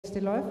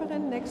nächste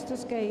Läuferin, next to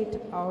skate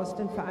aus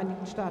den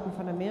Vereinigten Staaten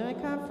von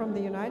Amerika, from the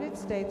United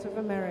States of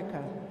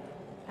America,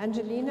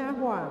 Angelina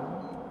HUANG.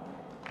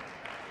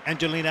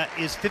 Angelina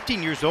is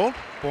 15 years old,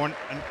 born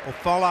in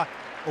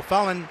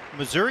O'Fallon,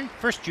 Missouri,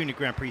 first Junior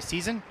Grand Prix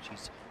season.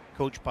 She's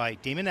coached by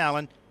Damon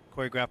Allen,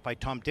 choreographed by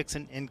Tom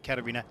Dixon and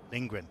Katarina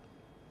Lindgren.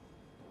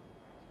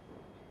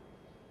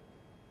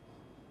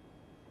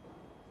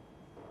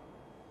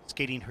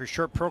 Skating her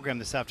short program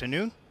this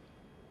afternoon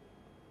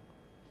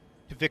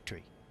to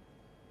victory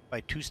by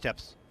 2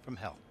 steps from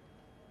hell.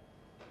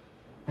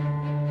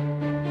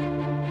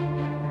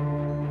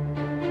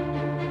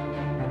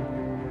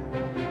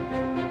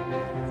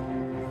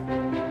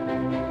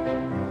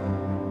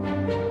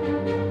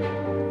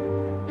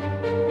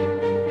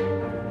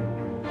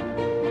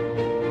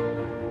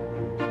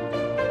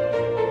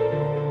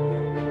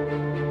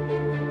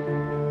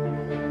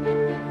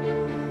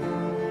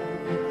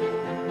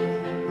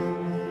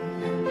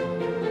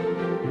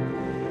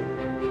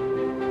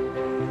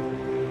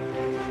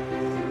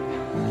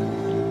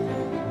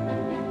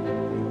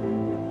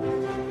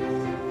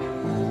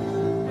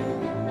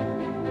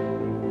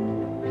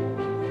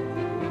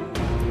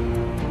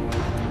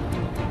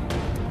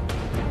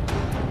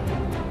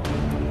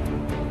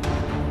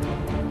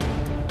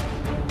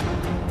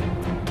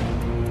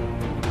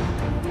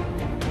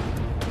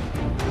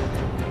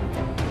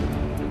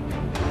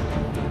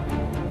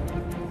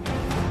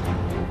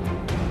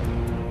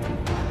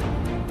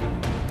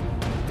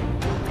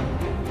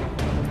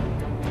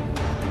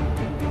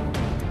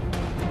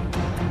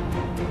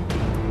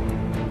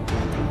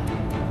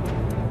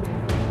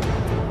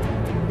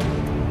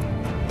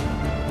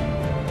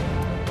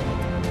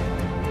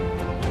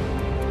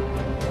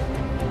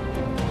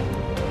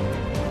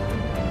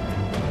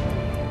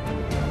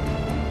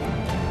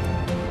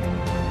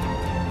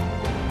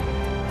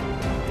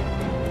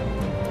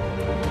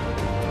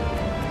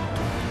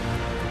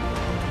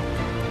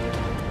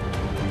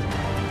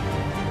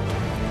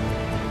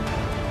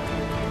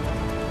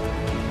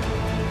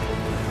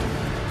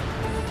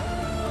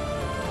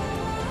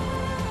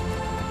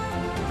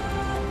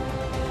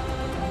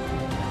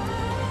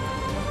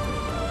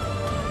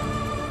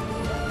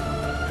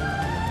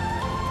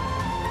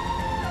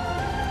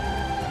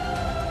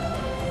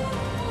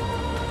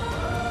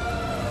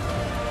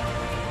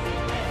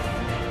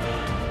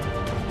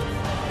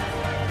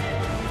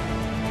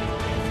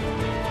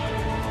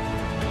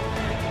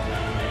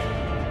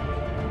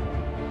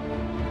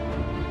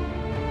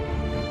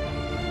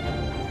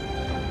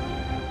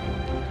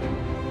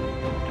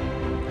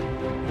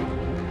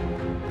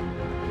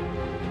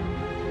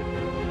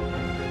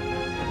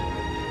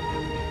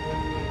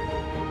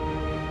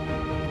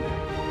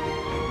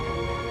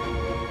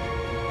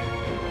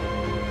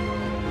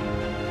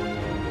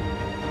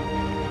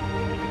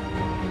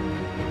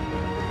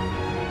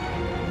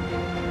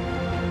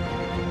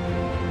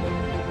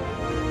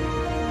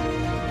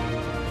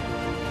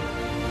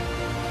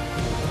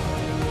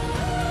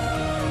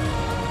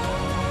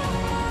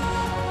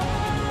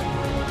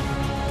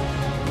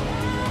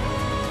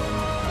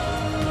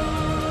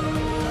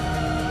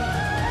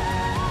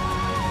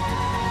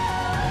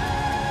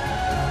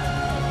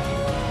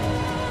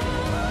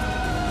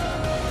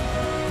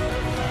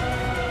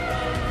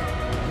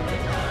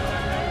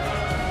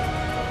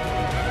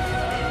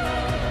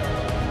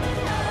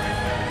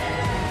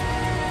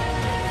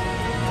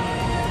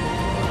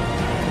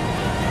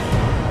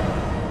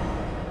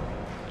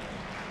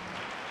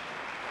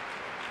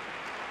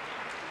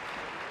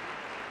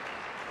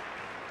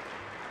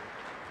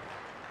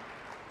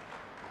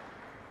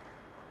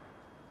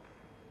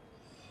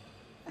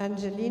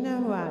 Angelina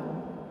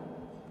HUANG.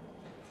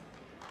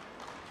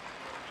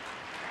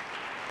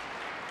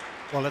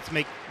 Well, let's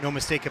make no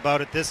mistake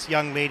about it. This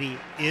young lady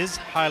is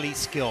highly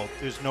skilled.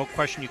 There's no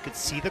question. You could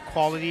see the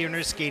quality in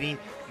her skating.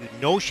 You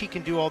know she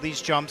can do all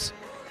these jumps.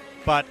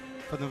 But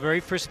from the very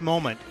first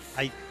moment,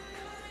 I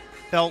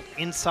felt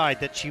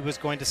inside that she was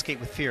going to skate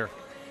with fear,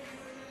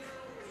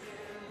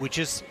 which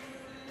is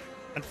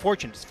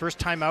unfortunate. It's first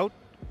time out,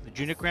 the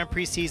Junior Grand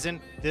Prix season.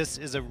 This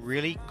is a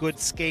really good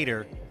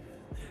skater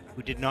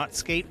who did not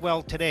skate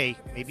well today,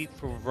 maybe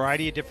for a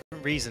variety of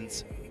different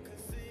reasons,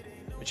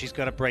 but she's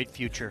got a bright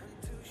future.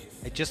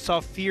 I just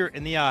saw fear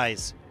in the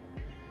eyes.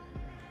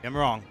 I'm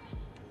wrong.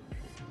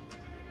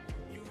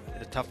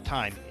 Had a tough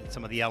time in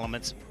some of the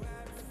elements,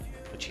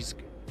 but she's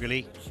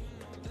really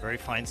a very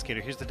fine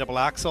skater. Here's the double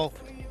axel.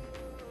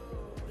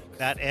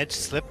 That edge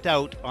slipped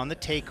out on the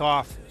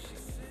takeoff,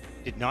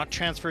 did not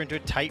transfer into a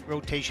tight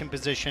rotation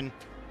position.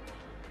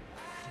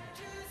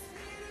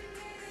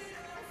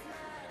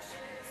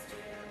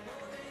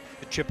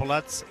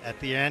 Triplets at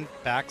the end,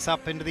 backs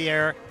up into the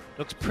air,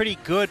 looks pretty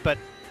good, but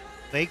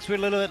legs were a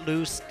little bit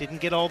loose,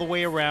 didn't get all the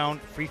way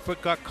around, free foot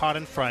got caught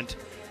in front.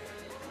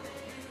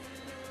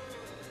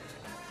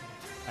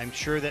 I'm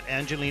sure that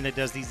Angelina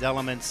does these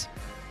elements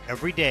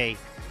every day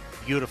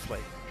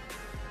beautifully.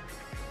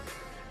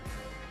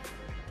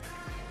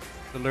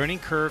 The learning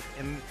curve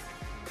and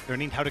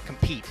learning how to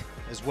compete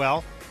as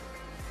well.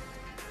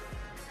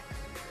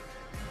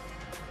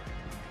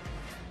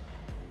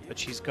 but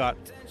she's got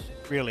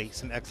really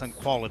some excellent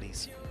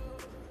qualities.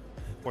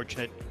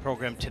 Fortunate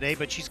program today,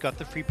 but she's got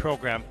the free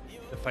program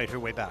to fight her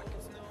way back.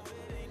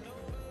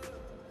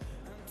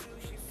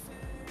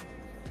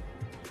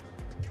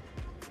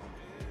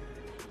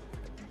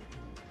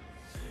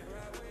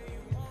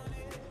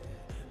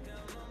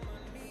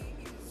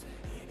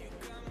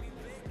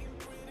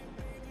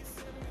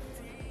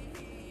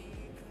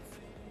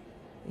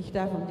 Ich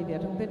darf die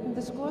Wertung bitten.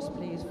 The scores,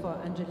 please, for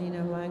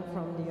Angelina HUANG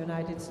from the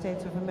United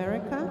States of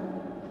America.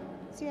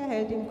 Sie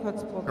erhält im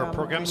Kurzprogramm Her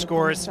program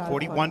score is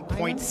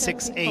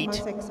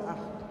 41.68.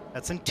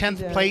 That's in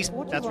 10th place.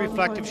 That's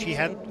reflective. She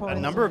had a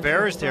number of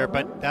errors there,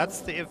 but that's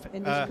the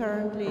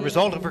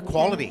result of her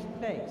quality.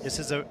 This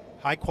is a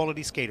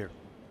high-quality skater.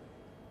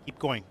 Keep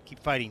going, keep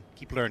fighting,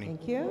 keep learning.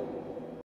 Thank you.